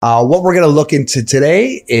What we're going to look into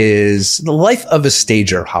today is the life of a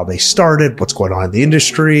stager, how they started, what's going on in the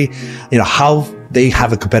industry, how they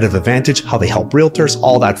have a competitive advantage, how they help realtors,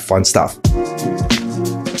 all that fun stuff.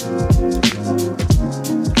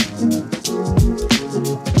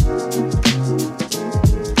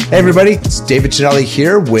 Hey everybody, it's David Cinelli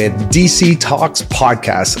here with DC Talks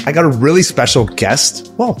Podcast. I got a really special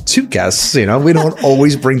guest. Well, two guests, we don't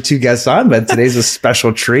always bring two guests on, but today's a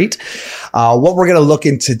special treat. What we're going to look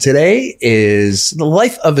into today is the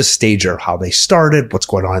life of a stager, how they started, what's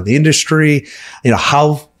going on in the industry,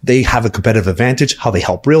 how they have a competitive advantage, how they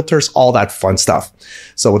help realtors, all that fun stuff.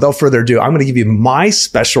 So without further ado, I'm going to give you my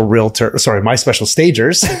special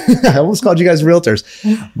stagers. I almost called you guys realtors.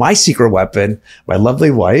 My secret weapon, my lovely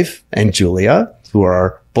wife and Julia, who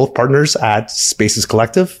are both partners at Spaces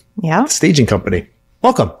Collective, staging company.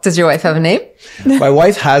 Welcome. Does your wife have a name? My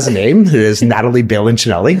wife has a name. It is Natalie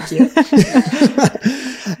Cinelli.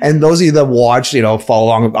 And those of you that watch, follow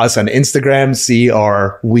along with us on Instagram, see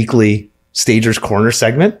our weekly Stagers Corner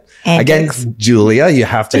segment. Again, Julia, you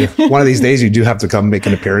have to, one of these days, you do have to come make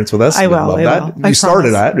an appearance with us. I will. You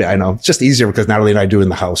started that. I know. It's just easier because Natalie and I do in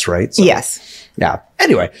the house, right? So, yes. Yeah.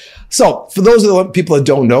 Anyway, so for those of the people that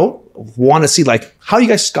don't know, want to see how you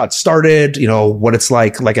guys got started, what it's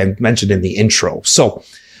like I mentioned in the intro. So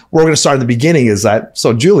we're going to start in the beginning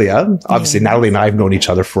so Julia, obviously Natalie and I have known each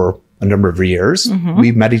other for a number of years. Mm-hmm.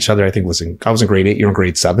 We met each other, I think I was in grade 8, you're in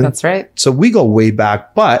grade 7. That's right. So we go way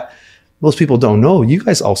back, but most people don't know, you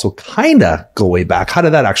guys also kind of go way back. How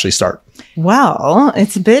did that actually start? Well,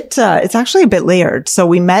 it's actually a bit layered. So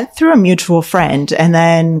we met through a mutual friend and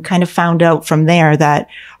then kind of found out from there that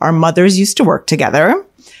our mothers used to work together.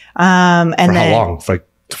 And for how long?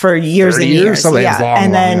 For years and years. Yeah.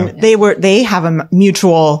 And then they have a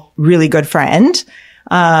mutual really good friend.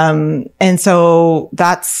 And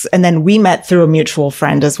then we met through a mutual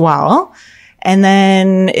friend as well. And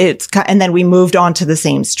then we moved on to the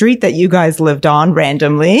same street that you guys lived on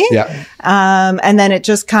randomly. Yeah. And then it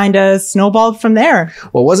just kind of snowballed from there.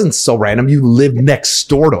 Well, it wasn't so random. You lived next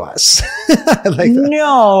door to us.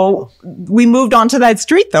 No, we moved on to that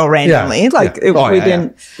street though randomly.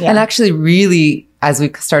 And actually really, as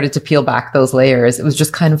we started to peel back those layers, it was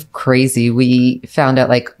just kind of crazy. We found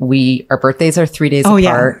out our birthdays are 3 days apart.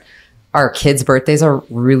 Yeah. Our kids' birthdays are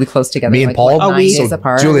really close together. Me and Paul, 9 days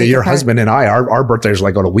apart. Julia, your husband and I, our birthdays are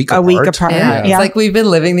a week apart. A week apart. Yeah. It's we've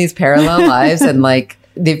been living these parallel lives and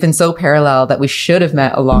they've been so parallel that we should have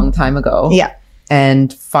met a long time ago. Yeah.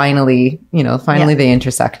 And finally they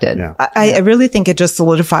intersected. Yeah. I really think it just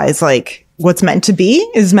solidifies what's meant to be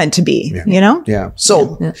is meant to be, Yeah.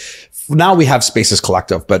 So now we have Spaces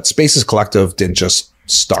Collective, but Spaces Collective didn't just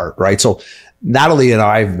start, right? So Natalie and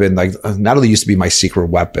I have been Natalie used to be my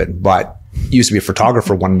secret weapon, but used to be a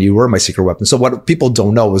photographer when you were my secret weapon. So what people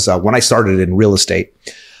don't know is when I started in real estate,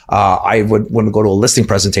 I would, when I go to a listing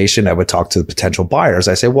presentation, I would talk to the potential buyers.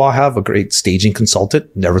 I say, well, I have a great staging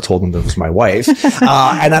consultant. Never told them that it was my wife.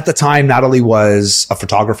 And at the time, Natalie was a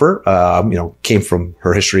photographer, came from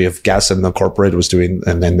her history of guests and the corporate was doing,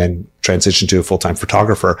 and then transitioned to a full-time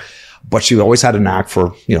photographer. But she always had a knack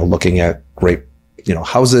for, looking at great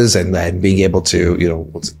houses and then being able to,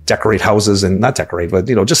 decorate houses and not decorate, but,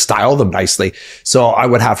 just style them nicely. So I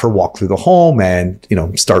would have her walk through the home and,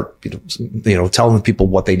 start, telling people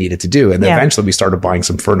what they needed to do. And then eventually we started buying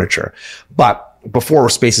some furniture. But before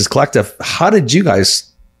Spaces Collective, how did you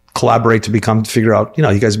guys collaborate to figure out,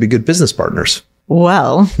 you guys would be good business partners?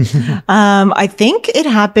 Well, I think it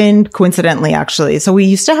happened coincidentally, actually. So we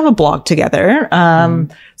used to have a blog together.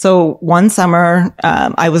 So one summer,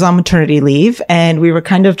 I was on maternity leave and we were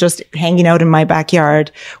kind of just hanging out in my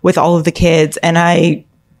backyard with all of the kids. And I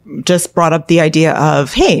just brought up the idea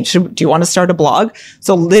of, hey, do you want to start a blog?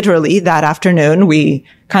 So literally that afternoon, we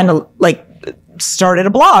kind of started a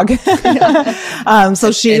blog. And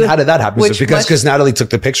how did that happen? Because Natalie took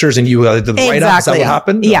the pictures and you did the write-up? Is that what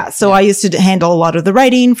happened? Yeah. So I used to handle a lot of the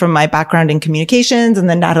writing from my background in communications, and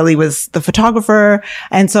then Natalie was the photographer.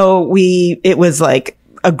 And so it was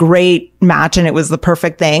a great match and it was the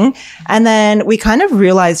perfect thing. And then we kind of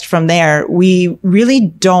realized from there, we really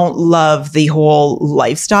don't love the whole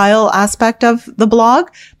lifestyle aspect of the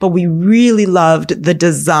blog, but we really loved the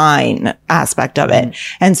design aspect of it.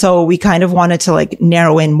 And so we kind of wanted to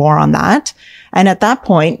narrow in more on that. And at that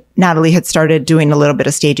point, Natalie had started doing a little bit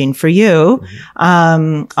of staging for you.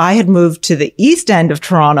 I had moved to the east end of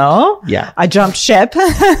Toronto. Yeah. I jumped ship.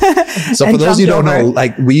 So for those who don't know,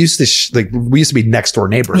 we used to be next door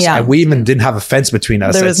neighbors. Yeah. And we even didn't have a fence between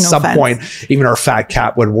us. There At was no some fence. point, even our fat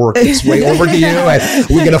cat would work its way over to you. And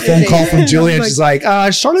we get a phone call from Julie and she's like,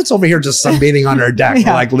 Charlotte's over here just sunbathing on her deck.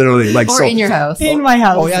 Yeah. Like literally like, or so in your house. In my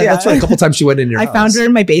house. Oh yeah, that's right. A couple times she went in your I house. found her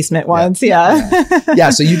in my basement once. Yeah. Yeah.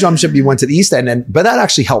 So you jumped ship, you went to the East End, but that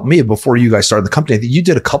actually helped me before you guys started the company. I think you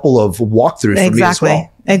did a couple of walkthroughs for me as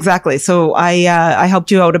well. Exactly. So I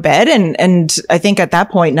helped you out of bed. And I think at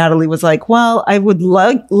that point, Natalie was like, well, I would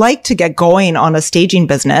like to get going on a staging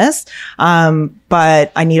business.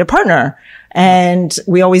 But I need a partner. And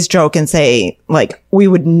we always joke and say, like, we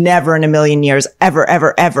would never in a million years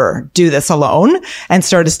ever do this alone and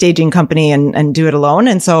start a staging company and do it alone.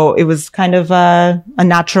 And so it was kind of a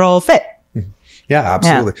natural fit. Yeah,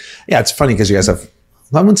 absolutely. Yeah, it's funny because you guys have,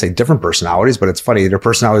 I wouldn't say different personalities, but it's funny. Their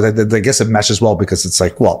personalities, I guess it meshes well because it's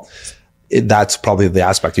like, well, that's probably the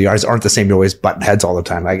aspect. You guys aren't the same. You always button heads all the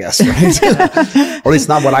time, I guess. Right? Or at least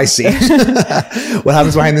not what I see. What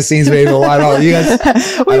happens behind the scenes, maybe. Well, I don't know. You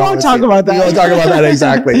guys, we won't talk about that. We won't talk about that.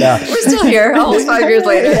 Exactly. Yeah. We're still here almost 5 years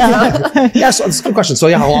later. Yeah. So it's a good question. So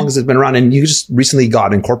yeah, how long has it been around? And you just recently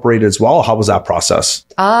got incorporated as well. How was that process?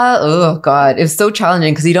 Oh God. It was so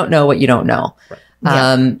challenging because you don't know what you don't know.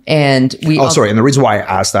 Right. And we, sorry. And the reason why I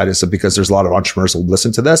asked that is because there's a lot of entrepreneurs who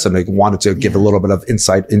listen to this and they wanted to give a little bit of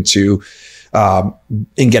insight into,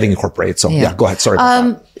 in getting incorporated. So yeah, go ahead. Sorry.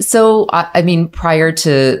 About that. So I mean, prior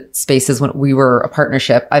to Spaces, when we were a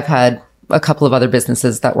partnership, I've had a couple of other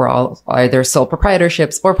businesses that were all either sole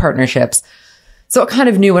proprietorships or partnerships. So I kind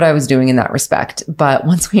of knew what I was doing in that respect. But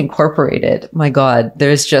once we incorporated, my God,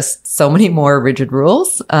 there's just so many more rigid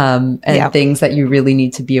rules, and things that you really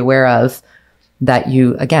need to be aware of. That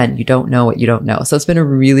you don't know what you don't know. So it's been a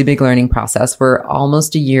really big learning process. We're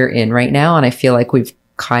almost a year in right now. And I feel like we've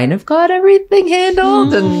kind of got everything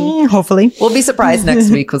handled and hopefully we'll be surprised next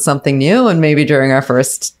week with something new and maybe during our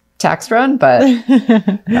first tax run, but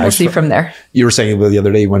we'll see from there. You were saying the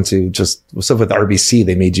other day you went to stuff with RBC.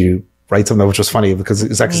 They made you write something, which was funny because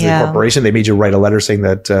it's actually the corporation. They made you write a letter saying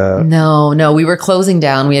that. No, we were closing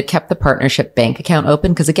down. We had kept the partnership bank account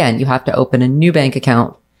open because again, you have to open a new bank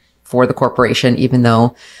account for the corporation, even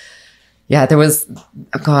though, there was,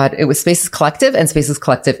 it was Spaces Collective and Spaces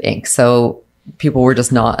Collective Inc. So people were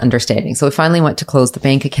just not understanding. So we finally went to close the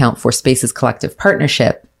bank account for Spaces Collective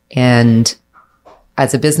Partnership. And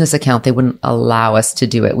as a business account, they wouldn't allow us to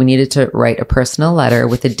do it. We needed to write a personal letter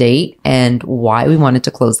with a date and why we wanted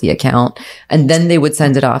to close the account. And then they would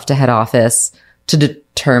send it off to head office to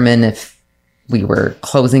determine if we were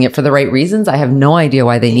closing it for the right reasons. I have no idea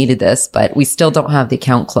why they needed this, but we still don't have the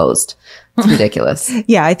account closed. It's ridiculous.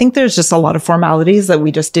 Yeah, I think there's just a lot of formalities that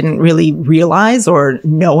we just didn't really realize or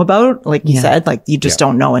know about. Like you said, like you just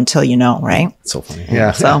don't know until you know, right? It's so funny.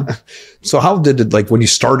 Yeah. So how did it, like when you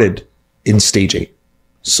started in staging,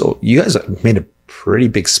 so you guys made a pretty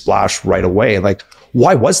big splash right away. Like,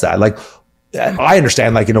 why was that? Like, I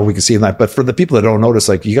understand, like, we can see that, but for the people that don't notice,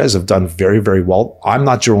 like, you guys have done very, very well. I'm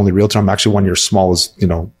not your only realtor. I'm actually one of your smallest,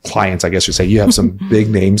 clients, I guess you say. You have some big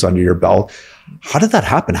names under your belt. How did that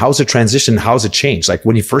happen? How's it transition? How's it changed? Like,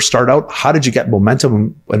 when you first started out, how did you get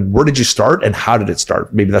momentum and where did you start and how did it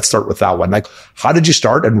start? Maybe let's start with that one. Like, how did you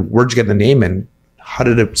start and where'd you get the name and how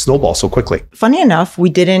did it snowball so quickly? Funny enough,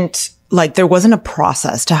 there wasn't a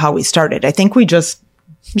process to how we started. I think we just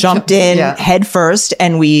jumped in head first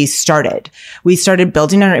and we started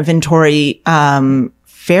building our inventory,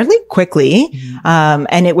 fairly quickly.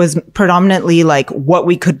 And it was predominantly like what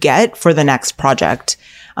we could get for the next project.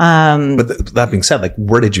 But that being said, like,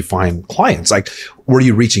 where did you find clients? Like, were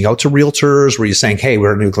you reaching out to realtors? Were you saying, hey,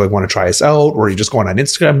 we're new, like, want to try us out? Or were you just going on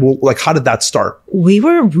Instagram? Like, how did that start? We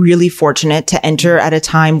were really fortunate to enter at a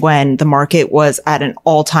time when the market was at an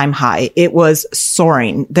all-time high. It was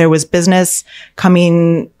soaring. There was business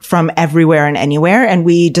coming from everywhere and anywhere. And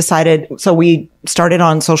we started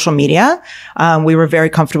on social media. We were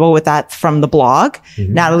very comfortable with that from the blog.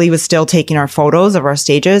 Mm-hmm. Natalie was still taking our photos of our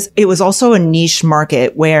stages. It was also a niche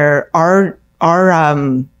market where our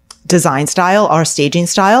design style, our staging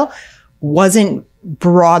style wasn't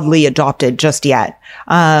broadly adopted just yet.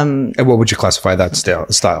 And what would you classify that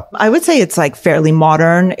style? I would say it's like fairly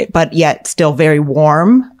modern, but yet still very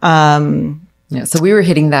warm. So we were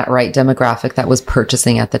hitting that right demographic that was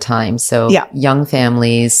purchasing at the time. So young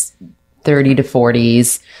families, 30 to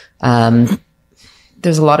 40s.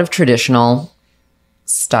 There's a lot of traditional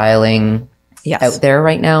styling out there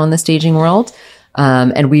right now in the staging world.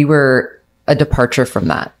 And we were a departure from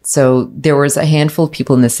that. So there was a handful of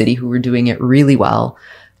people in the city who were doing it really well,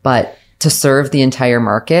 but to serve the entire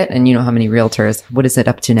market, and you know how many realtors, what is it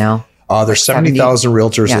up to now? There's 70,000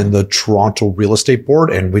 realtors in the Toronto Real Estate Board,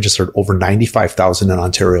 and we just heard over 95,000 in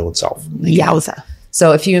Ontario itself. Yowza.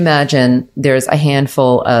 So if you imagine there's a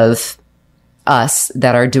handful of us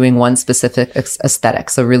that are doing one specific aesthetic.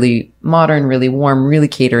 So really modern, really warm, really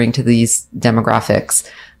catering to these demographics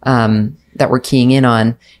that we're keying in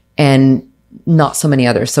on, and not so many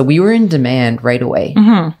others. So we were in demand right away.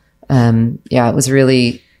 It was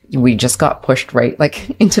really, we just got pushed right like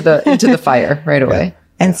into the fire right away.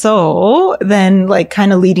 And so then like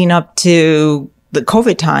kind of leading up to the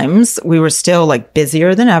COVID times, we were still like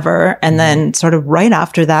busier than ever. And then sort of right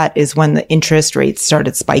after that is when the interest rates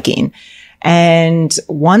started spiking. And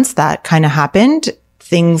once that kind of happened,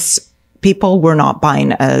 people were not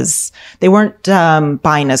buying they weren't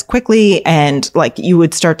buying as quickly. And like you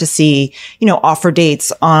would start to see, offer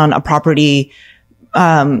dates on a property,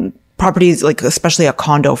 properties, like especially a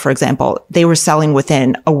condo, for example, they were selling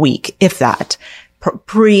within a week, if that,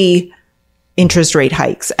 pre interest rate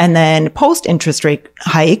hikes. And then post interest rate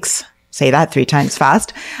hikes, say that 3 times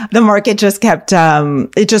fast, the market just kept,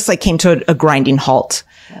 it just like came to a grinding halt.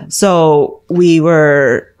 So we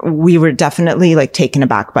were definitely like taken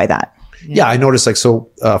aback by that. Yeah, I noticed like, so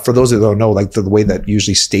for those that don't know, like the way that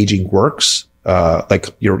usually staging works, like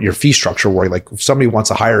your fee structure where like if somebody wants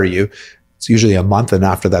to hire you, it's usually a month, and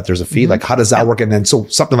after that there's a fee. Like how does that work? And then so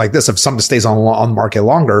something like this, if something stays on market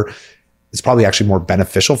longer, it's probably actually more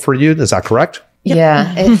beneficial for you. Is that correct?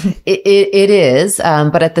 Yeah, it is.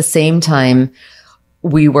 But at the same time,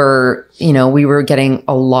 we were getting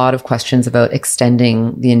a lot of questions about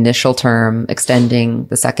extending the initial term, extending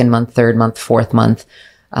the second month, third month, fourth month,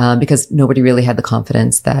 because nobody really had the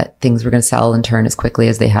confidence that things were going to sell and turn as quickly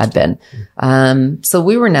as they had been. So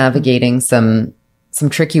we were navigating some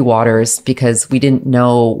tricky waters because we didn't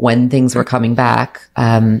know when things were coming back.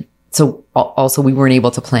 So also we weren't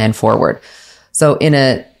able to plan forward. So in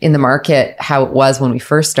the market, how it was when we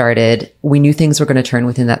first started, we knew things were going to turn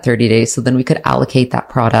within that 30 days. So then we could allocate that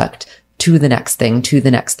product to the next thing.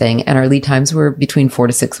 And our lead times were between 4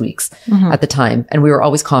 to 6 weeks at the time. And we were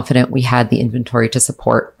always confident we had the inventory to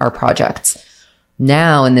support our projects.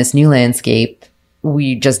 Now in this new landscape,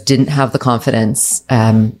 we just didn't have the confidence,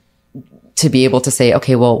 to be able to say,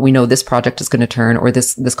 okay, well, we know this project is going to turn, or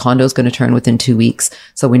this condo is going to turn within 2 weeks.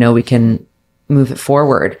 So we know we can move it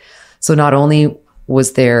forward. So not only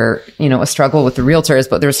was there, a struggle with the realtors,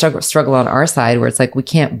 but there's a struggle on our side where it's like, we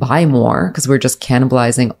can't buy more because we're just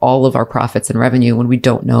cannibalizing all of our profits and revenue when we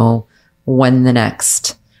don't know when the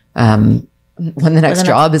next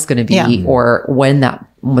job is going to be, or when that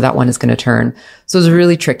one is going to turn. So it was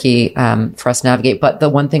really tricky, for us to navigate. But the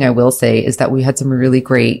one thing I will say is that we had some really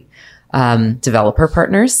great, developer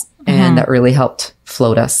partners, and that really helped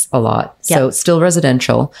float us a lot. So it's still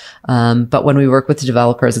residential. But when we work with the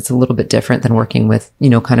developers, it's a little bit different than working with,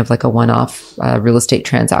 kind of like a one-off real estate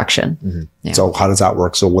transaction. Yeah. So how does that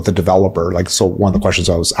work? So with the developer, like, so one of the questions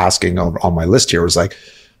I was asking on my list here was like,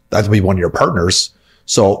 that would be one of your partners.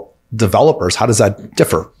 So developers, how does that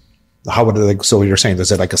differ? How would it, so you're saying,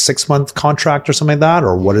 is it like a 6-month contract or something like that?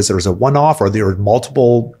 Or what is it? Is it one-off, or there are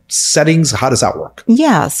multiple settings? How does that work?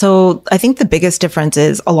 Yeah. So I think the biggest difference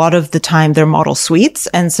is a lot of the time they're model suites.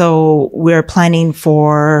 And so we're planning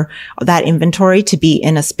for that inventory to be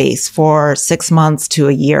in a space for 6 months to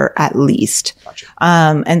a year at least. Gotcha.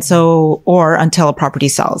 And so, or until a property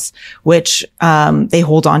sells, which, they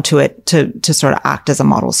hold on to it to sort of act as a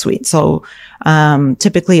model suite. So,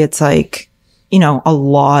 typically it's like, a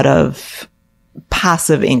lot of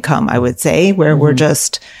passive income, I would say, where we're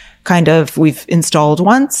just we've installed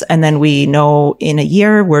once and then we know in a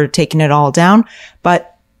year we're taking it all down.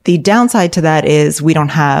 But the downside to that is we don't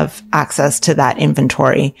have access to that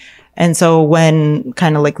inventory. And so when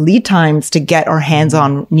kind of like lead times to get our hands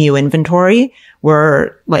on new inventory,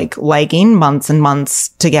 we're like lagging months and months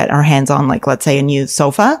to get our hands on, like, let's say a new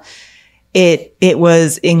sofa. It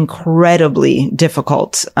was incredibly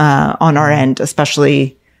difficult, on our end,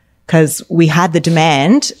 especially because we had the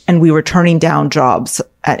demand and we were turning down jobs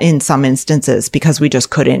in some instances because we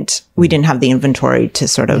didn't have the inventory to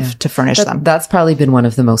sort of, to furnish them. That's probably been one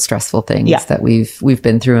of the most stressful things that we've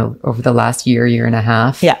been through over the last year and a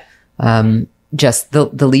half. Yeah. Just the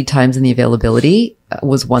lead times and the availability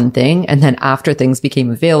was one thing. And then after things became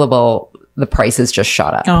available, the prices just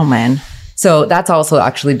shot up. Oh man. So that's also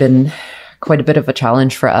actually been quite a bit of a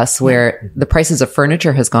challenge for us, where the prices of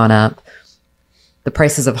furniture has gone up. The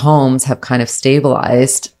prices of homes have kind of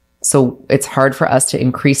stabilized. So it's hard for us to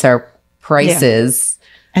increase our prices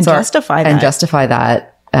and justify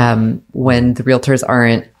that when the realtors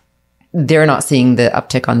they're not seeing the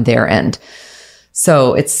uptick on their end.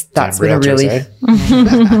 So that's been realtors,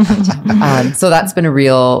 so that's been a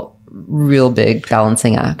real big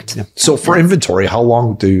balancing act. Yeah. So for inventory, how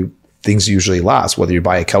long do things usually last? Whether you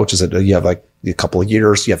buy a couch, is it you have like a couple of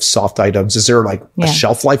years, you have soft items. Is there like a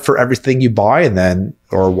shelf life for everything you buy? And then,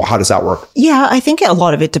 or how does that work? Yeah, I think a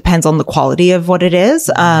lot of it depends on the quality of what it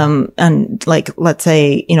is. And like, let's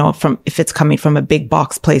say, if it's coming from a big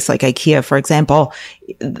box place like IKEA, for example,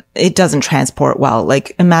 it doesn't transport well.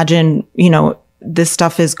 Like imagine, this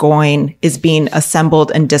stuff is being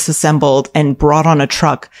assembled and disassembled and brought on a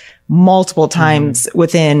truck multiple times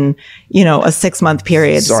within, a 6-month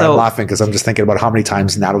period. Sorry, I'm laughing because I'm just thinking about how many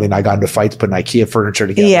times Natalie and I got into fights putting IKEA furniture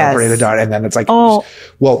together. Yes. And then it's like, well,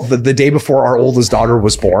 the day before our oldest daughter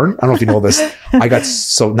was born, I don't know if you know this,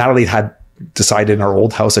 Natalie had decided in our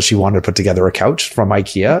old house that she wanted to put together a couch from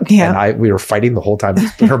IKEA. Yeah. And we were fighting the whole time.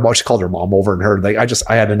 She called her mom over and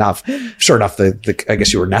I had enough. Sure enough, I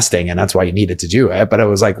guess you were nesting and that's why you needed to do it. But it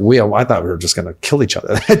was like, I thought we were just going to kill each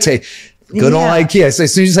other that day. Good old IKEA. So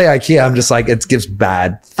as soon as you say IKEA, I'm just like, it gives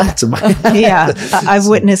bad thoughts in my head. Yeah. I've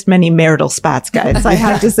witnessed many marital spats, guys. I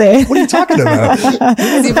have to say. What are you talking about?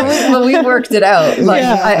 See, when we worked it out, like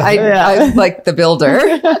I'm like the builder.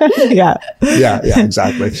 Yeah,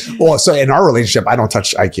 exactly. Well, so in our relationship, I don't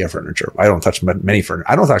touch IKEA furniture. I don't touch many furniture.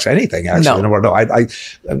 I don't touch anything actually. No.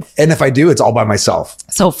 And if I do, it's all by myself.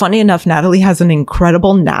 So funny enough, Natalie has an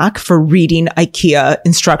incredible knack for reading IKEA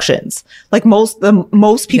instructions. Like most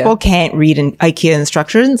people can't read in IKEA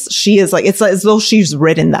instructions. She is like, it's as though she's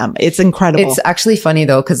written them. It's incredible. It's actually funny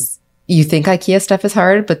though, because you think IKEA stuff is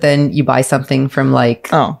hard, but then you buy something from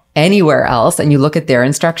anywhere else and you look at their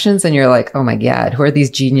instructions and you're like, oh my God, who are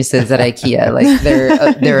these geniuses at IKEA? Like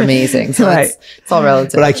they're amazing. So it's all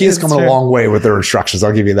relative. But IKEA's come a long way with their instructions.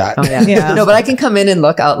 I'll give you that. Oh, yeah. No, but I can come in and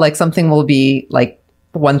look out, like something will be like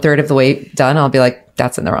 1/3 of the way done. I'll be like,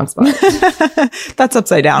 that's in the wrong spot. That's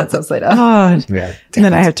upside down. Oh, yeah. And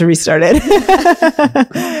then I have to restart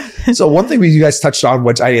it. So one thing you guys touched on,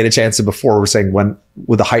 which I had a chance to before, we're saying when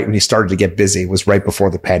you started to get busy was right before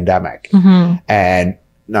the pandemic. Mm-hmm. And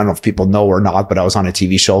I don't know if people know or not, but I was on a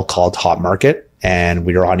TV show called Hot Market and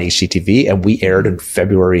we were on HGTV and we aired in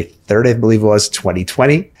February 3rd, I believe it was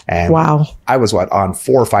 2020. And wow. I was on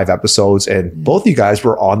 4 or 5 episodes and both of you guys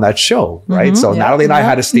were on that show, right? Mm-hmm. So Natalie and I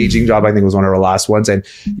had a staging job. I think it was one of our last ones. And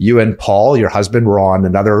you and Paul, your husband, were on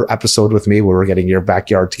another episode with me where we're getting your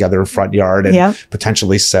backyard together in front yard and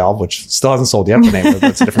potentially sell, which still hasn't sold yet. But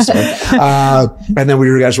that's a different story. And then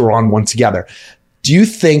you guys were on one together. Do you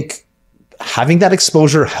think having that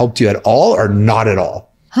exposure helped you at all or not at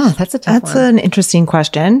all? That's a tough one. That's an interesting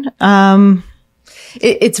question.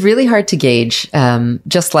 It's really hard to gauge.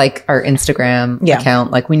 Just like our Instagram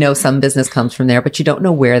account, like we know some business comes from there, but you don't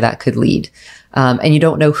know where that could lead. And you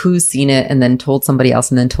don't know who's seen it and then told somebody else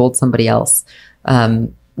and then told somebody else.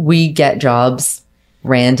 We get jobs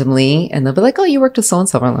randomly and they'll be like, oh, you worked with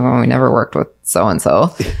so-and-so. I'm like, oh, we never worked with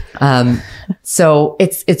so-and-so. So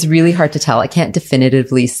it's really hard to tell. I can't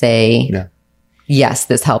definitively say, yes,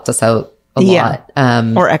 this helped us out a lot.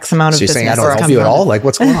 Or X amount of business. So you're saying I don't help you at all? Like,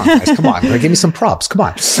 what's going on, guys? Come on. Give me some props. Come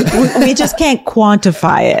on. we just can't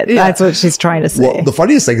quantify it. That's what she's trying to say. Well, the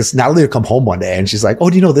funniest thing is Natalie would come home one day and she's like, oh,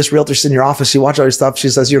 do you know this realtor's in your office? She watch all your stuff. She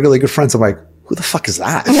says, you're really good friends. I'm like, who the fuck is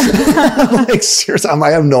that? Like, seriously,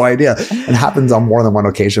 I have no idea. It happens on more than one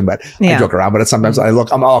occasion, but I joke around. But sometimes I look,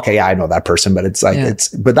 okay, I know that person, but it's like,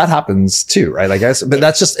 but that happens too, right? I guess, but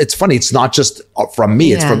that's just, it's funny. It's not just from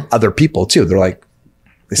me, it's from other people too. They're like,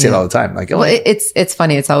 they say it all the time. Like, well, it's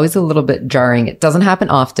funny. It's always a little bit jarring. It doesn't happen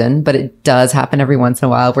often, but it does happen every once in a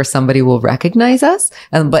while where somebody will recognize us.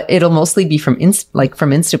 But it'll mostly be from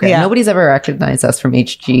Instagram. Yeah. Nobody's ever recognized us from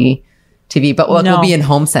HGTV, but we'll be in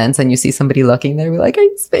HomeSense and you see somebody looking there, we're like, are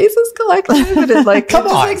you Spaces Collective? And it's like, come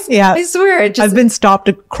on. I swear. I've been stopped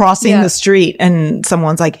crossing the street and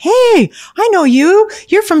someone's like, hey, I know you.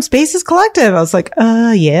 You're from Spaces Collective. I was like,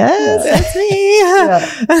 yes, that's me.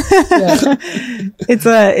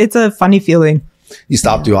 It's a funny feeling. You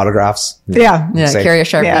stop, do autographs. Yeah. Carry a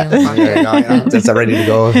Sharpie. That's ready to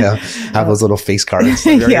go. Yeah. Have those little face cards.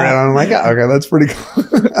 I'm like, okay, that's pretty cool.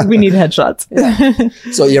 We need headshots.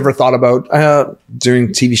 So you ever thought about doing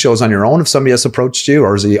TV shows on your own if somebody has approached you,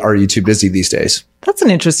 or are you too busy these days? That's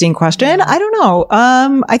an interesting question. I don't know.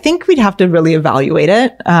 I think we'd have to really evaluate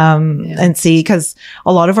it and see, because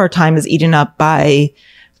a lot of our time is eaten up by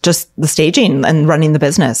just the staging and running the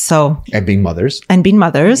business. So and being mothers,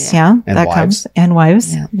 yeah, and that wives. And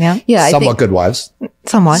wives, yeah. Somewhat good wives,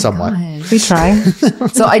 somewhat. We try.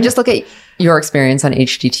 So I just look at your experience on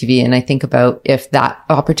HGTV, and I think about if that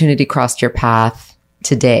opportunity crossed your path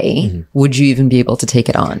today, would you even be able to take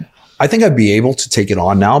it on? I think I'd be able to take it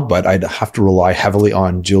on now, but I'd have to rely heavily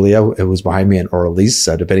on Julia, it was behind me, or Elise,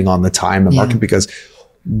 depending on the time and market, because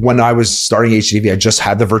when I was starting HGTV, I just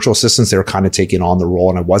had the virtual assistants. They were kind of taking on the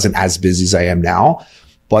role and I wasn't as busy as I am now.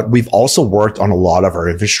 but we've also worked on a lot of our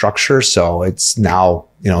infrastructure. So it's now,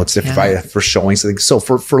 it's for showing something. So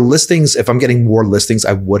for listings, if I'm getting more listings,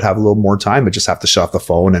 I would have a little more time. I just have to shut off the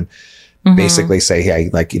phone and basically say, hey,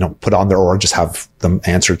 put on there or just have them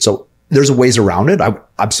answered. So there's ways around it. I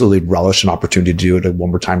absolutely relish an opportunity to do it one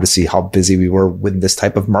more time to see how busy we were with this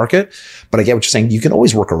type of market. But I get what you're saying. You can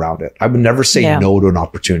always work around it. I would never say no to an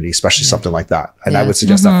opportunity, especially something like that. And I would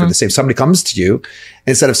suggest that for the same. Somebody comes to you,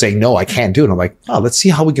 instead of saying, no, I can't do it. I'm like, oh, let's see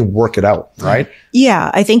how we can work it out. Right.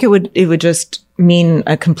 Yeah. I think it would just mean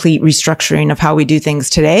a complete restructuring of how we do things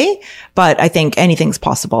today. But I think anything's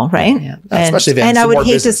possible, right? Yeah. Especially if I would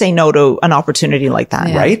hate to say no to an opportunity like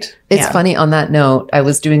that. Right? It's funny on that note, I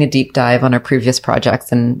was doing a deep dive on our previous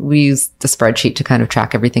projects and we used the spreadsheet to kind of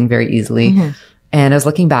track everything very easily. And I was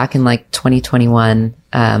looking back in 2021,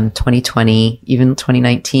 2020, even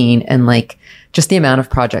 2019, and just the amount of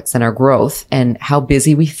projects and our growth and how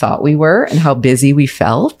busy we thought we were and how busy we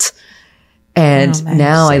felt. And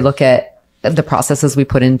now I look at the processes we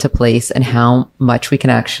put into place and how much we can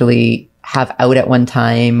actually have out at one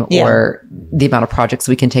time or the amount of projects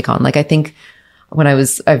we can take on. I think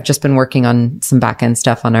I've just been working on some back end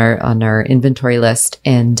stuff on our inventory list.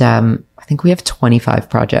 And, I think we have 25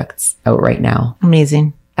 projects out right now.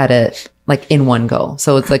 Amazing. In one go.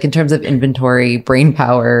 So it's in terms of inventory, brain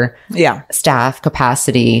power, staff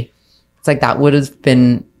capacity. It's that would have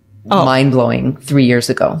been mind blowing 3 years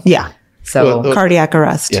ago. Yeah. So cardiac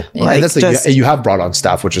arrest. Yeah. And that's you have brought on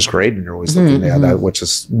staff, which is great. And you're always looking at that, which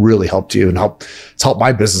has really helped you and it's helped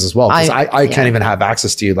my business as well. Cause I can't even have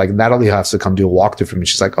access to you. Natalie has to come do a walkthrough for me.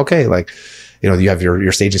 She's like, okay, you have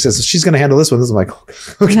your staging system. She's going to handle this one. I'm like,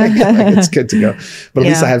 okay, it's good to go. But at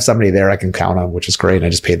least I have somebody there I can count on, which is great. And I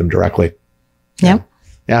just pay them directly. Yeah.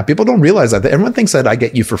 Yeah, people don't realize that. Everyone thinks that I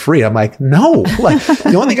get you for free. I'm like, no.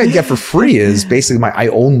 The only thing I get for free is basically I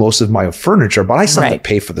own most of my furniture, but I still have to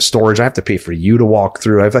pay for the storage. I have to pay for you to walk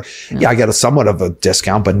through. I get somewhat of a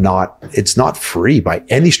discount, but it's not free by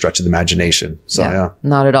any stretch of the imagination. So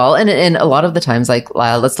not at all. And a lot of the times,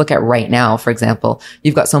 let's look at right now, for example,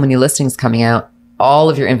 you've got so many listings coming out, all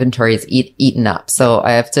of your inventory is eaten up. So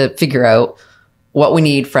I have to figure out what we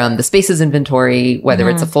need from the spaces inventory, whether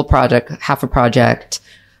it's a full project, half a project,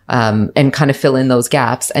 and kind of fill in those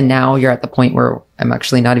gaps. And now you're at the point where I'm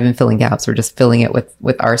actually not even filling gaps. We're just filling it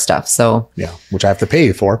with our stuff. So which I have to pay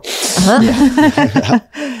you for.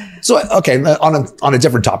 So, okay. On a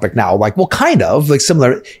different topic now, kind of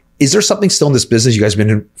similar. Is there something still in this business you guys have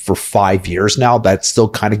been in for 5 years now that still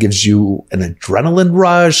kind of gives you an adrenaline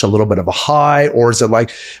rush, a little bit of a high? Or is it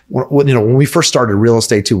when we first started real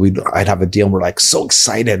estate too, I'd have a deal and we're so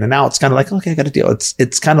excited. And now it's kind of okay, I got a deal.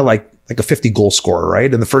 It's kind of like a 50 goal scorer,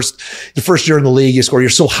 right? And the first year in the league, you're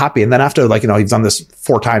so happy. And then after you've done this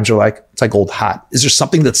 4 times, you're it's like old hat. Is there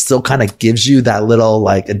something that still kind of gives you that little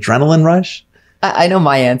adrenaline rush? I know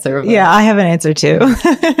my answer. Yeah, I have an answer too.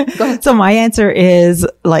 So my answer is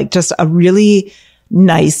just a really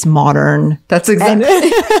nice modern. That's exactly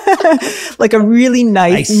a really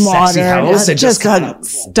nice modern house. Just a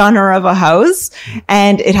stunner of a house,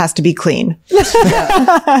 and it has to be clean.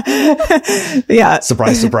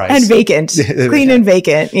 Surprise, surprise. And vacant. Clean and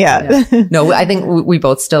vacant. Yeah. No, I think we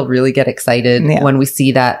both still really get excited when we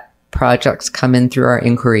see that projects come in through our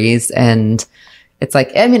inquiries, and it's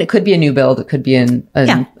it could be a new build. It could be an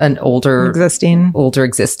older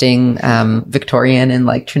existing Victorian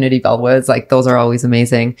in Trinity Bellwoods. Those are always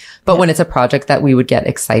amazing. But when it's a project that we would get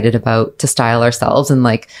excited about to style ourselves and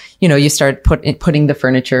you start putting the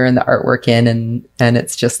furniture and the artwork in and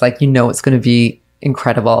it's just it's going to be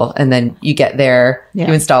incredible. And then you get there, you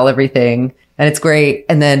install everything and it's great.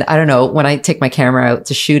 And then I don't know, when I take my camera out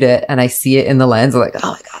to shoot it and I see it in the lens, I'm like,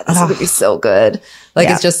 oh my God, this is going to be so good.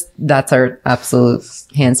 It's just, that's our absolute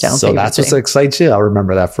hands down. So that's what excites you. I'll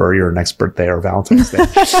remember that for your next birthday or Valentine's Day.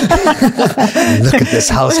 Look at this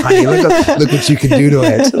house, honey. Look what you can do to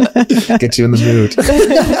it. Get you in the mood.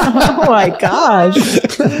 Oh my gosh.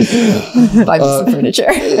 Buy me some furniture.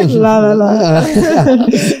 La, la, la.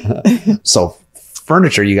 So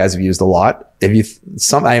furniture you guys have used a lot.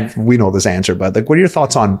 We know this answer, but what are your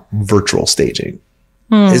thoughts on virtual staging?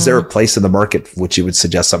 Is there a place in the market which you would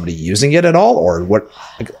suggest somebody using it at all? Or what?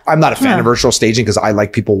 I'm not a fan of virtual staging because I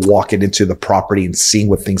like people walking into the property and seeing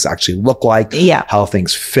what things actually look like, how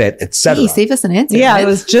things fit, etc. Hey, save us an answer. Yeah, I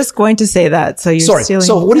was just going to say that. So you're stealing.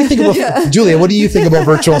 So what do you think about, Julia, what do you think about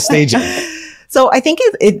virtual staging? So I think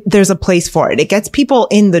there's a place for it. It gets people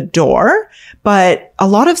in the door, but a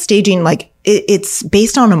lot of staging, it's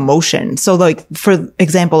based on emotion. So for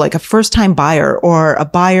example, a first time buyer or a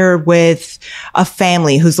buyer with a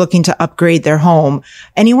family who's looking to upgrade their home,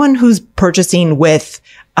 anyone who's purchasing with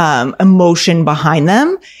emotion behind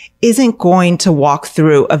them isn't going to walk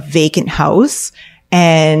through a vacant house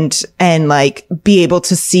and like be able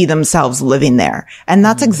to see themselves living there. And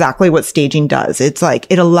that's exactly what staging does. It's like,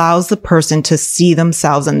 it allows the person to see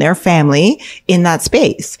themselves and their family in that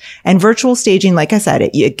space. And virtual staging, like I said,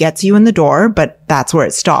 it gets you in the door, but that's where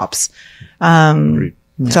it stops.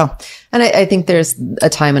 So, and I think there's a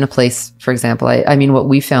time and a place, for example. I mean, what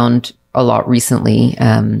we found a lot recently,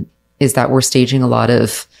 is that we're staging a lot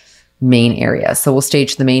of main areas. So we'll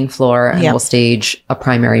stage the main floor and we'll stage a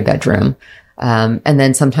primary bedroom. And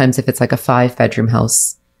then sometimes if it's like a 5-bedroom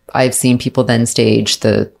house, I've seen people then stage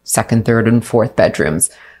the second, third, and fourth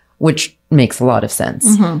bedrooms, which makes a lot of sense.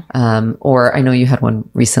 Or I know you had one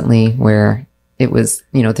recently where it was,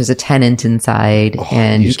 there's a tenant inside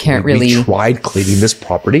and you can't really. We tried cleaning this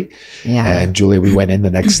property. Yeah. And Julia, we went in the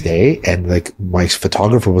next day and like my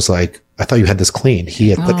photographer was like, I thought you had this clean. He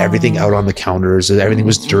had put everything out on the counters and everything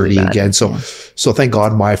was dirty again. So thank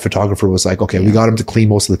God my photographer was like, okay, we got him to clean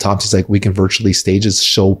most of the tops. He's like, we can virtually stage it,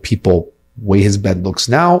 show people way his bed looks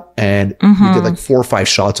now. And we did like 4 or 5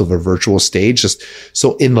 shots of a virtual stage. Just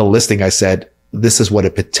so in the listing, I said, this is what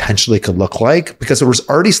it potentially could look like because there was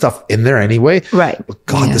already stuff in there anyway. Right. But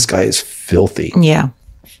God, this guy is filthy. Yeah.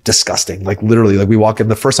 Disgusting. Like literally, like we walk in,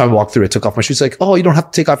 the first time I walked through, I took off my shoes. Like, oh, you don't have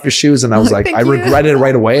to take off your shoes. And I was like, I regretted it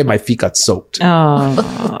right away. And my feet got soaked.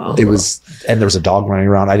 Oh. It was, and there was a dog running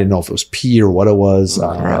around. I didn't know if it was pee or what it was.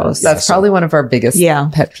 Gross. That's probably one of our biggest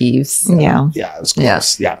pet peeves. Yeah. It was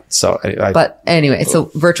gross. Yeah. So, but anyway,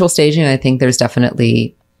 so virtual staging, I think there's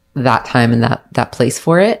definitely that time and that place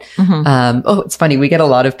for it. It's funny. We get a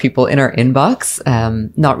lot of people in our inbox,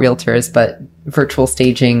 not realtors, but virtual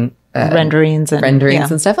staging, renderings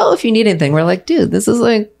and stuff. Oh, if you need anything, we're like, dude, this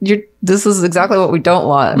is exactly what we don't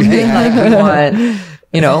want. Right? Like we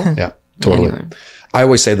want, Yeah, totally. Anyway. I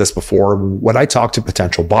always say this before when I talk to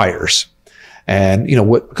potential buyers and,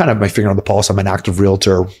 what kind of my finger on the pulse, I'm an active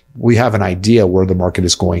realtor. We have an idea where the market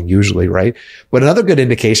is going usually, right? But another good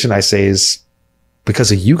indication I say is,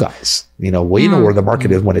 because of you guys, know where the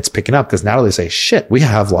market is when it's picking up. Because Natalie say, shit, we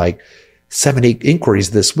have like 7, 8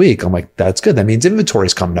 inquiries this week. I'm like, that's good. That means inventory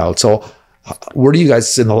is coming out. So where do you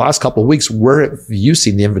guys, in the last couple of weeks, where have you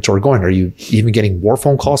seen the inventory going? Are you even getting more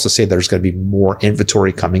phone calls to say there's going to be more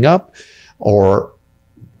inventory coming up? Or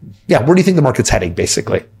where do you think the market's heading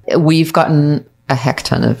basically? We've gotten a heck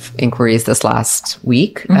ton of inquiries this last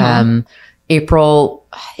week. April,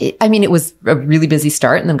 it was a really busy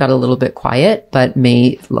start and then got a little bit quiet, but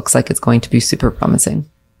May looks like it's going to be super promising.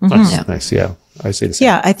 Nice. Yeah. I say the same.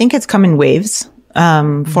 Yeah. I think it's come in waves,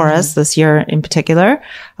 for us this year in particular.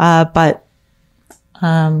 But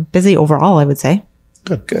busy overall, I would say.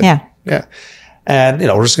 Good. Yeah. Yeah. And,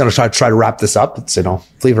 we're just going to try to wrap this up. It's,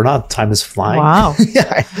 believe it or not, time is flying. Wow.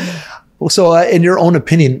 Yeah. So, in your own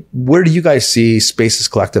opinion, where do you guys see Spaces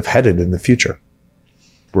Collective headed in the future?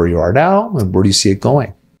 Where you are now and where do you see it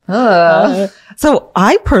going? So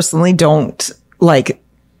I personally don't like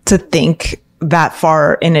to think that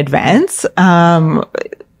far in advance.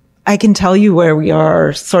 I can tell you where we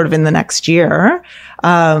are sort of in the next year.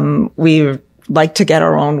 We like to get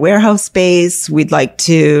our own warehouse space. We'd like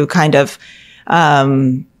to kind of,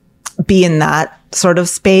 be in that sort of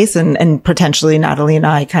space and potentially Natalie and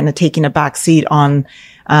I kind of taking a back seat on,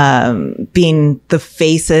 being the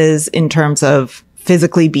faces in terms of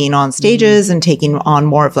physically being on stages and taking on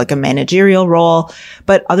more of like a managerial role.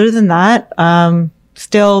 But other than that,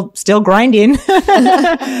 still grinding.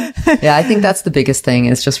 Yeah, I think that's the biggest thing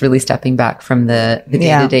is just really stepping back from the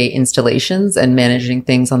day-to-day installations and managing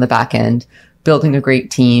things on the back end, building a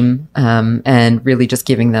great team, and really just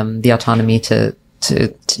giving them the autonomy to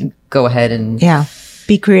go ahead and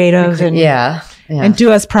be creative and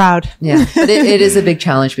do us proud. Yeah, but it is a big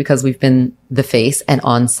challenge because we've been the face and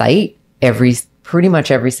on site pretty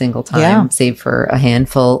much every single time, save for a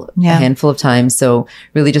handful of times. So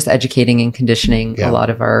really just educating and conditioning a lot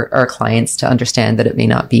of our clients to understand that it may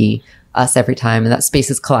not be us every time. And that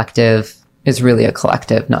Spaces Collective is really a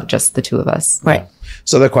collective, not just the two of us. Right. Yeah.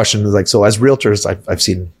 So the question is like, so as realtors, I've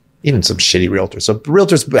seen even some shitty realtors. So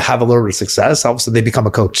realtors have a little bit of success. All of a sudden they become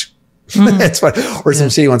a coach. That's fine. Or some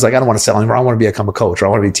shitty ones like, I don't want to sell anymore. I want to become a coach or I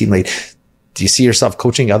want to be a team lead. Do you see yourself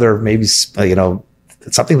coaching other, maybe,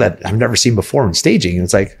 it's something that I've never seen before in staging. And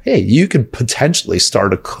it's like, hey, you can potentially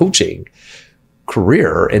start a coaching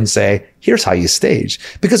career and say, here's how you stage.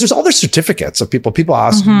 Because there's all the certificates of people. People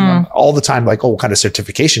ask all the time, like, oh, what kind of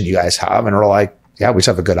certification do you guys have? And we're like, yeah, we just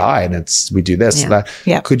have a good eye and we do this. And that.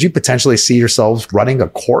 Yeah. Could you potentially see yourselves running a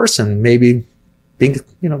course and maybe being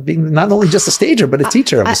not only just a stager, but a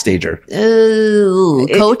teacher of a stager?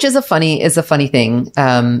 Coach is a funny thing.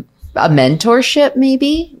 a mentorship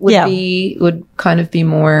maybe would kind of be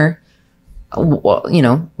more,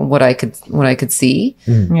 what I could see.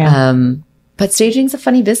 But staging's a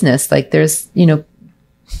funny business. Like there's,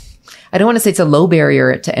 I don't want to say it's a low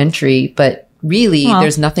barrier to entry, but really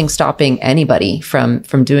there's nothing stopping anybody from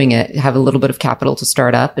doing it. Have a little bit of capital to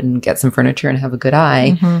start up and get some furniture and have a good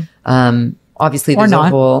eye. Obviously there's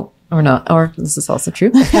or this is also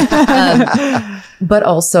true. But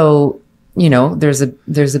also, there's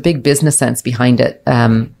a big business sense behind it.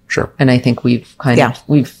 Sure. And I think we've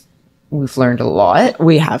we've learned a lot.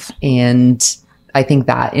 We have. And I think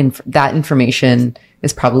that that information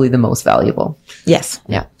is probably the most valuable. Yes.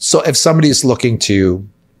 Yeah. So if somebody is looking to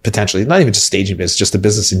potentially, not even just staging business, just the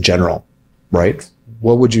business in general, right?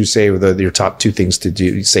 What would you say were your top two things to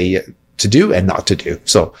do, to do and not to do?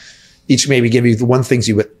 So each maybe give you the one things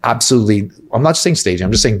you would absolutely, I'm not just saying staging,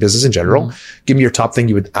 I'm just saying business in general. Give me your top thing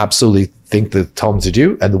you would absolutely think to tell them to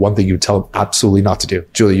do and the one thing you would tell them absolutely not to do.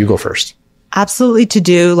 Julie, you go first. Absolutely to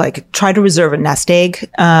do, like try to reserve a nest egg.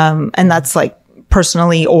 And that's like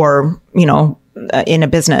personally or, in a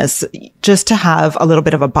business, just to have a little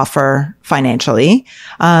bit of a buffer financially,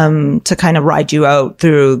 to kind of ride you out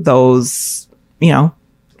through those,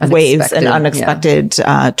 waves and unexpected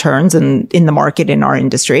turns in the market in our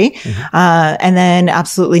industry. And then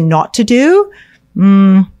absolutely not to do,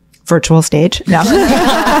 virtual stage. No.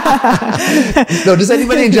 No, just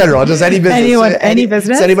anybody in general. Just any business. Any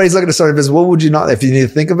business. So anybody's looking to start a business. What would you not, if you need to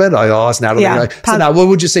think of it, I'll ask Natalie. So now what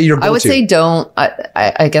would you say your go-to? I would say don't,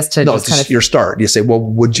 I guess to just kind of your start. You say, what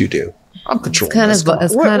would you do? I'm controlling. It's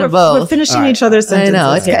kind of both. We're finishing each other's sentences.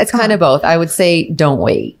 I know. It's kind of both. I would say don't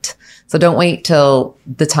wait. So don't wait till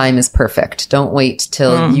the time is perfect. Don't wait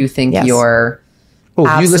till you think you're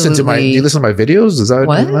you listen to my videos? Is that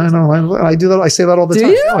what? I know. I do that. I say that all the time.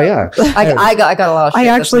 You? Oh yeah. I got a lot of shit.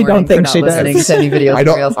 I actually don't think she does. To any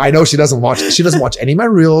videos I know she doesn't watch any of my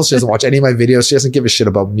reels. She doesn't watch any of my videos. She doesn't give a shit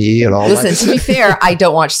about me at all. Listen, to be fair, I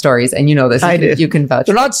don't watch stories, and you know this. You can vouch.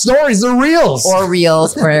 They're not stories. They're reels. Or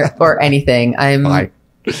reels, or anything. Anyway,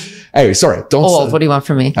 sorry. Don't. What do you want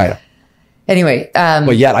from me? I know. Anyway,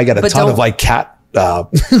 but yet I got a ton of like cat.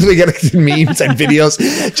 We get memes and videos.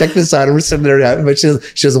 Check this out. And we're sitting there, but she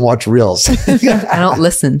doesn't watch reels. I don't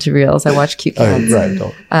listen to reels. I watch cute cats.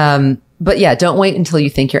 Right. But yeah, don't wait until you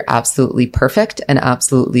think you're absolutely perfect and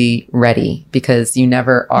absolutely ready, because you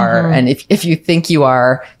never are. And if you think you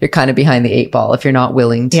are, you're kind of behind the 8 ball if you're not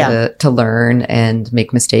willing to learn and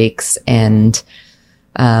make mistakes and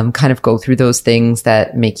kind of go through those things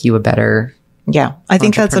that make you a better. Yeah, I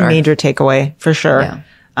think that's a major takeaway for sure. Yeah.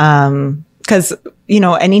 Because,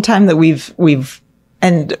 anytime that we've,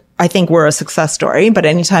 and I think we're a success story, but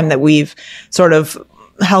anytime that we've sort of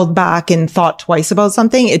held back and thought twice about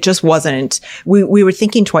something, it just wasn't, we were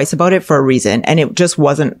thinking twice about it for a reason, and it just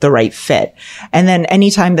wasn't the right fit. And then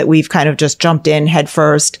anytime that we've kind of just jumped in head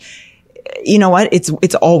first, you know what?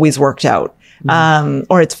 It's always worked out.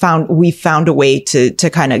 Or we found a way to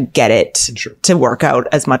kind of get it to work out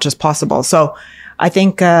as much as possible. So I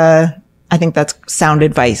think that's sound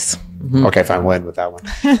advice. Okay, fine. We'll end with that one.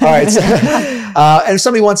 All right. So, and if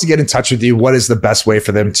somebody wants to get in touch with you, what is the best way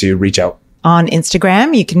for them to reach out? On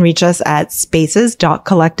Instagram, you can reach us at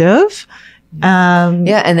spaces.collective. And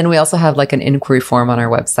then we also have like an inquiry form on our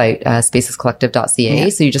website, spacescollective.ca. Yeah.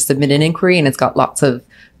 So you just submit an inquiry and it's got lots of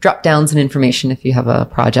drop downs and information if you have a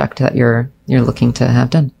project that you're looking to have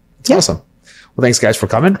done. That's awesome. Well, thanks guys for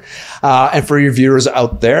coming. And for your viewers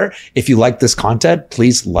out there, if you like this content,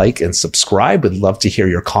 please like and subscribe. We'd love to hear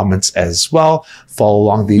your comments as well. Follow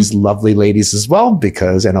along these lovely ladies as well,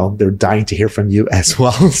 because I know they're dying to hear from you as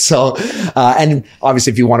well. So, and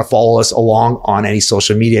obviously if you want to follow us along on any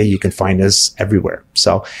social media, you can find us everywhere.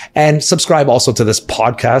 So, and subscribe also to this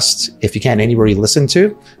podcast. If you can, anywhere you listen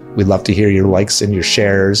to, we'd love to hear your likes and your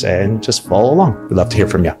shares and just follow along. We'd love to hear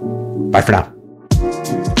from you. Bye for now.